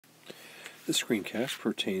This screencast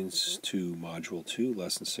pertains to Module 2,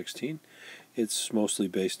 Lesson 16. It's mostly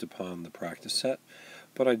based upon the practice set,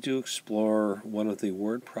 but I do explore one of the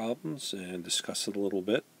word problems and discuss it a little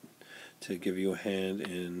bit to give you a hand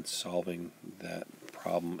in solving that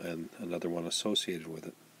problem and another one associated with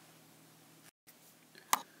it.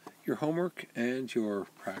 Your homework and your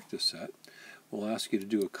practice set will ask you to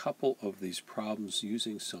do a couple of these problems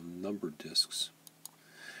using some numbered disks.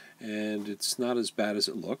 And it's not as bad as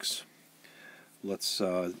it looks. Let's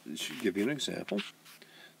give you an example.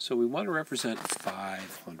 So we want to represent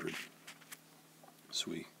 500. So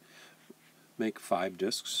we make 5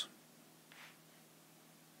 disks.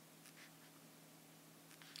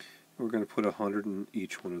 We're going to put 100 in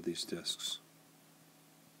each one of these disks.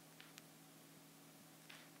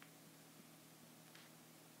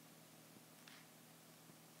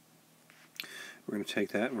 We're going to take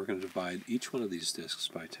that and we're going to divide each one of these disks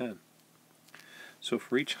by 10. So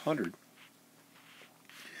for each 100,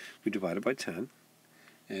 we divide it by 10,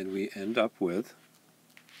 and we end up with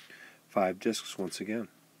 5 disks once again.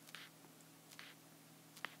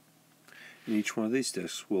 And each one of these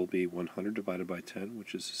disks will be 100 divided by 10,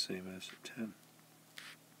 which is the same as 10.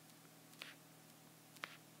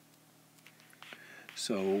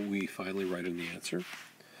 So we finally write in the answer,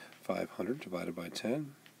 500 divided by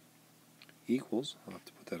 10 equals, I'll have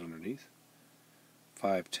to put that underneath,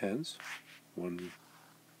 5 tens, 1,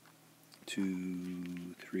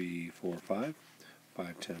 2, 3, 4, 5.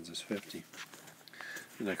 5 tens is 50.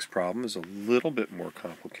 The next problem is a little bit more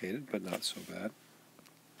complicated, but not so bad.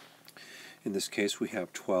 In this case, we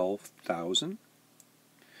have 12,000,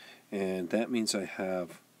 and that means I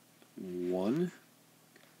have 1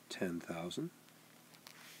 10,000,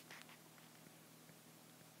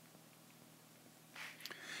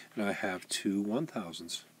 and I have 2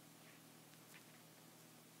 1,000s.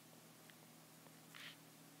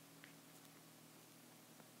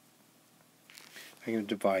 I'm going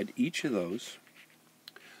to divide each of those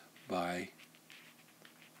by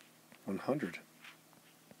 100.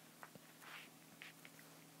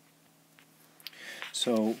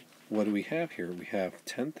 So what do we have here? We have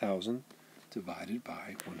 10,000 divided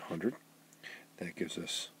by 100. That gives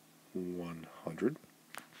us 100.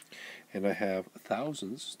 And I have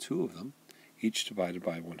thousands, 2 of them, each divided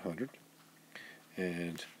by 100.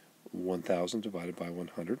 And 1,000 divided by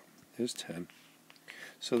 100 is 10.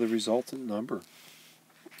 So the resultant number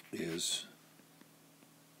is,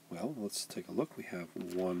 well, let's take a look. We have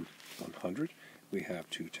 1 100. We have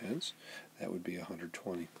 2 tens. That would be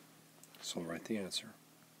 120. So I'll write the answer,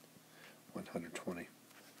 120.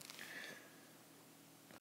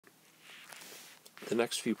 The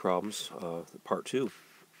next few problems, part 2,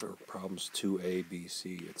 or problems 2A, B,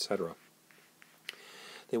 C, etc.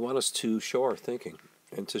 They want us to show our thinking.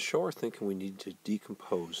 And to show our thinking, we need to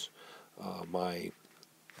decompose my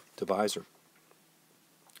divisor.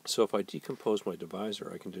 So if I decompose my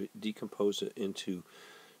divisor, I can decompose it into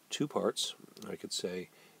 2 parts. I could say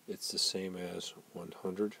it's the same as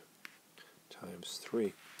 100 times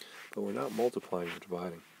 3, but we're not multiplying or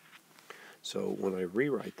dividing. So when I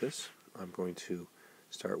rewrite this, I'm going to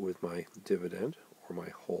start with my dividend, or my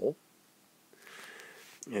whole,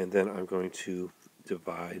 and then I'm going to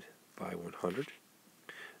divide by 100.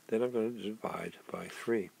 Then I'm going to divide by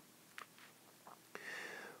 3.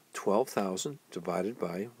 12,000 divided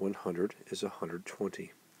by 100 is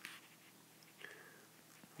 120.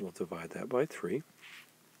 We'll divide that by 3.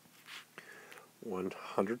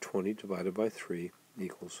 120 divided by 3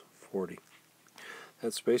 equals 40.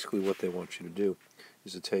 That's basically what they want you to do,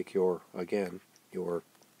 is to take your, again, your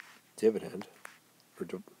dividend, or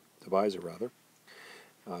divisor rather,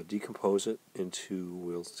 decompose it into,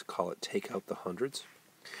 we'll call it take out the hundreds,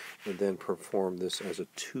 and then perform this as a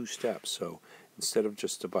 2-step. So instead of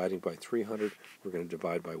just dividing by 300, we're going to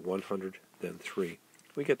divide by 100, then 3.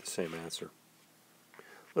 We get the same answer.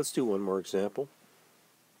 Let's do one more example.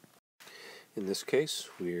 In this case,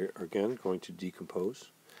 we're again going to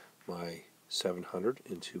decompose my 700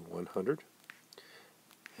 into 100,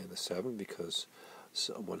 and the 7, because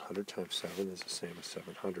 100 times 7 is the same as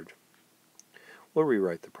 700. We'll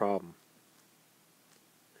rewrite the problem.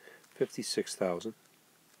 56,000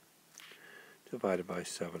 divided by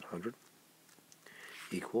 700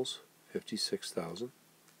 equals 56,000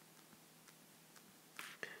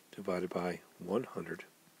 divided by 100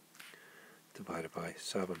 divided by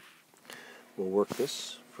 7. We'll work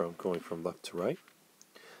this from going from left to right.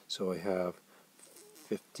 So I have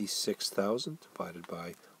 56,000 divided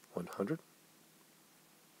by 100.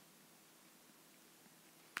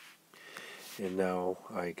 And now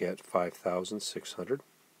I get 5,600.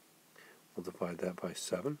 We'll divide that by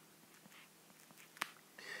 7.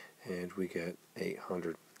 and we get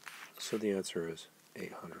 800. So the answer is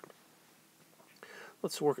 800.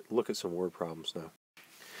 Let's look at some word problems now.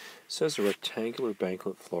 It says a rectangular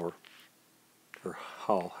banquet floor or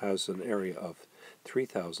hall has an area of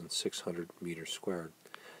 3,600 meters squared.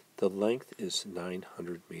 The length is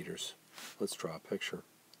 900 meters. Let's draw a picture.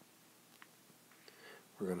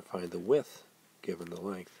 We're going to find the width given the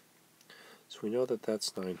length. So we know that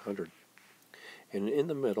that's 900. And in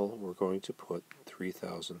the middle, we're going to put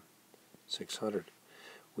 3,600.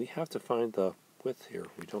 We have to find the width here.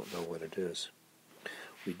 We don't know what it is.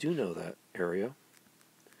 We do know that area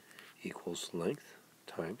equals length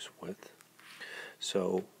times width.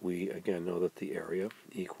 So we again know that the area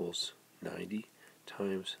equals 90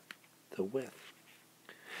 times the width.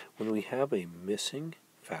 When we have a missing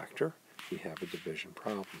factor, we have a division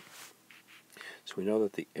problem. So we know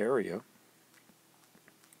that the area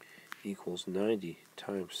equals 90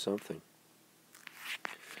 times something.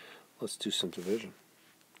 Let's do some division.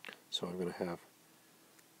 So I'm going to have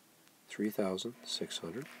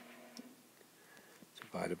 3,600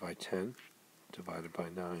 divided by 10 divided by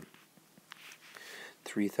 9.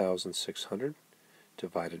 3,600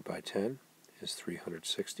 divided by 10 is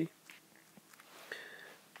 360.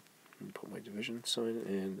 Put my division sign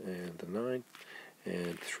in and the 9.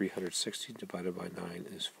 And 360 divided by 9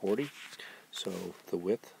 is 40. So the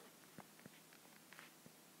width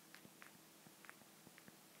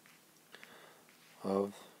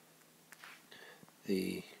of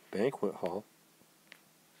the banquet hall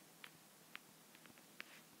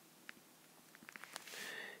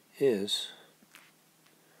is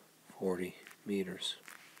 40 meters.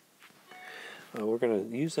 We're going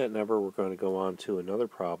to use that number. We're going to go on to another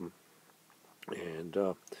problem and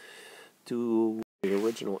do the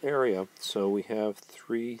original area. So we have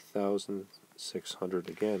 3,600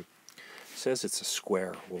 again. It says it's a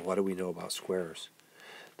square. Well, what do we know about squares?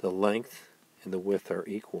 The length and the width are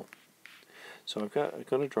equal. So I'm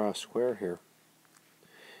going to draw a square here.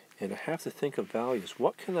 And I have to think of values.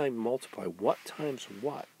 What can I multiply? What times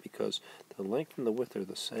what? Because the length and the width are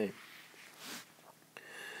the same.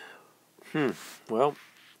 Well,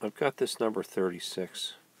 I've got this number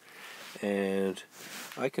 36. And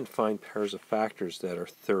I can find pairs of factors that are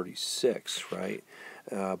 36, right?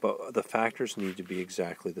 But the factors need to be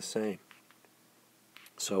exactly the same.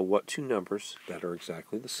 So what two numbers that are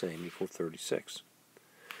exactly the same equal 36?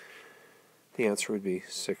 The answer would be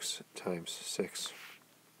 6 times 6.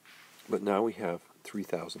 But now we have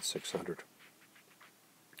 3,600.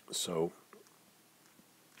 So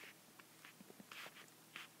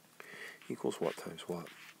equals what times what?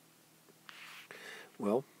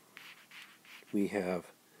 Well, we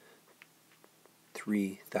have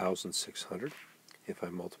 3,600. If I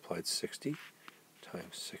multiplied 60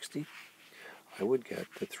 times 60, I would get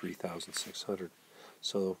the 3,600.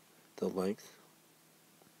 So the length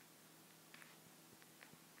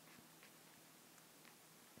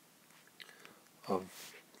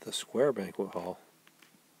of the square banquet hall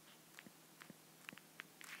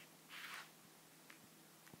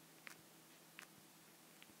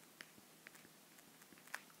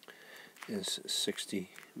is 60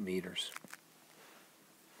 meters.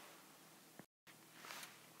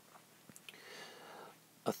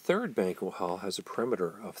 A third banquet hall has a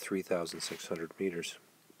perimeter of 3,600 meters.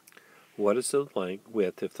 What is the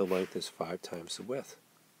width if the length is 5 times the width?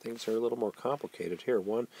 Things are a little more complicated here.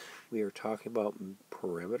 One, we are talking about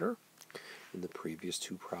perimeter. In the previous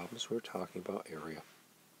two problems, we were talking about area.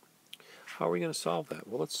 How are we going to solve that?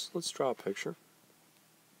 Well, let's draw a picture.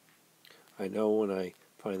 I know when I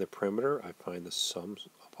find the perimeter, I find the sums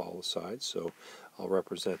of all the sides. So I'll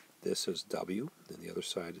represent this as W, and the other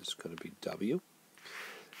side is going to be W.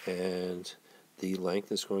 And the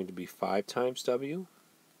length is going to be 5 times W.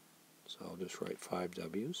 So I'll just write 5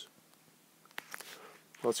 W's.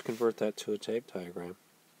 Let's convert that to a tape diagram.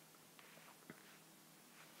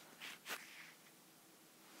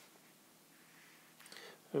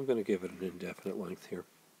 I'm going to give it an indefinite length here.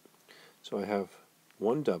 So I have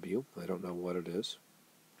 1 W. I don't know what it is.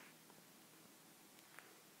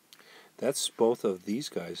 That's both of these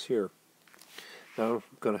guys here. Now I'm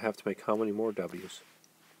going to have to make how many more W's?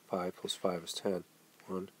 5 plus 5 is 10.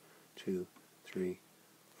 1, 2, 3,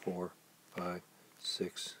 4, 5,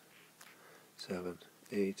 6, 7,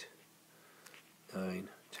 8, 9,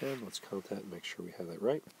 10. Let's count that and make sure we have that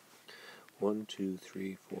right. 1, 2,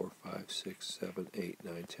 3, 4, 5, 6, 7, 8,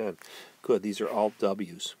 9, 10. Good, these are all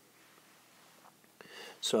W's.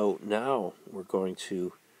 So now we're going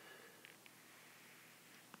to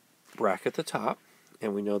bracket the top,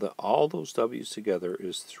 and we know that all those W's together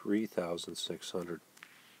is 3,600.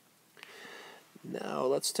 Now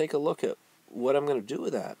let's take a look at what I'm going to do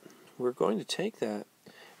with that, we're going to take that,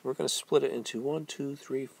 we're going to split it into 1, 2,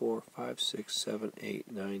 3, 4, 5, 6, 7,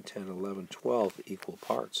 8, 9, 10, 11, 12 equal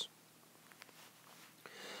parts.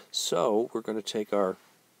 So we're going to take our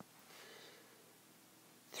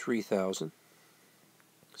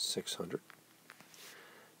 3,600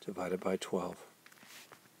 divided by 12.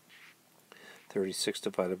 36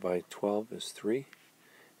 divided by 12 is 3,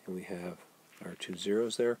 and we have our 2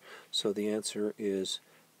 zeros there, so the answer is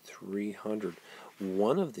 300.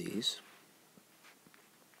 One of these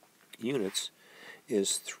units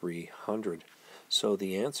is 300. So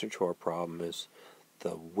the answer to our problem is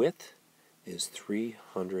the width is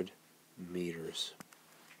 300 meters.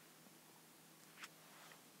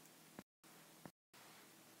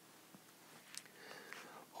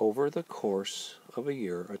 Over the course of a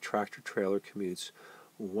year, a tractor-trailer commutes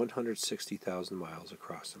 160,000 miles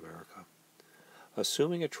across America.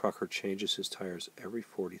 Assuming a trucker changes his tires every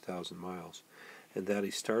 40,000 miles, and that he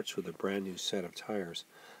starts with a brand new set of tires,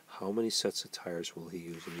 how many sets of tires will he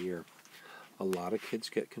use in a year? A lot of kids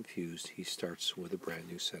get confused. He starts with a brand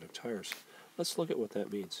new set of tires. Let's look at what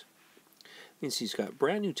that means. It means he's got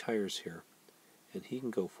brand new tires here, and he can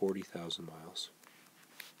go 40,000 miles.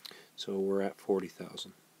 So we're at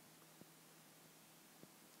 40,000.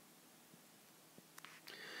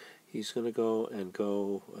 He's going to go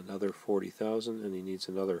another 40,000, and he needs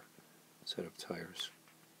another set of tires.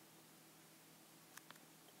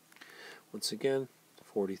 Once again,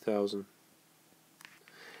 40,000,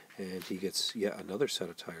 and he gets yet another set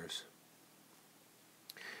of tires.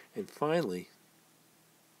 And finally,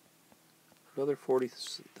 another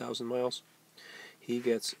 40,000 miles, he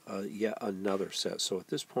gets yet another set. So at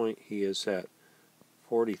this point, he is at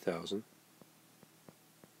 40,000.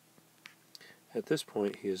 At this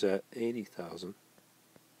point, he is at 80,000.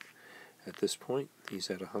 At this point, he's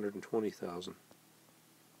at 120,000.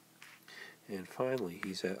 And finally,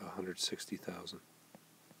 he's at 160,000.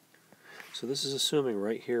 So this is assuming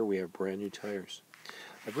right here we have brand new tires.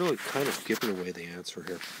 I've really kind of given away the answer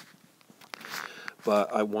here. But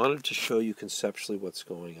I wanted to show you conceptually what's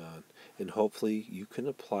going on. And hopefully you can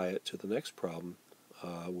apply it to the next problem,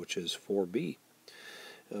 which is 4B,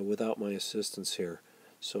 without my assistance here.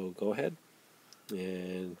 So go ahead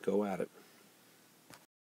and go at it.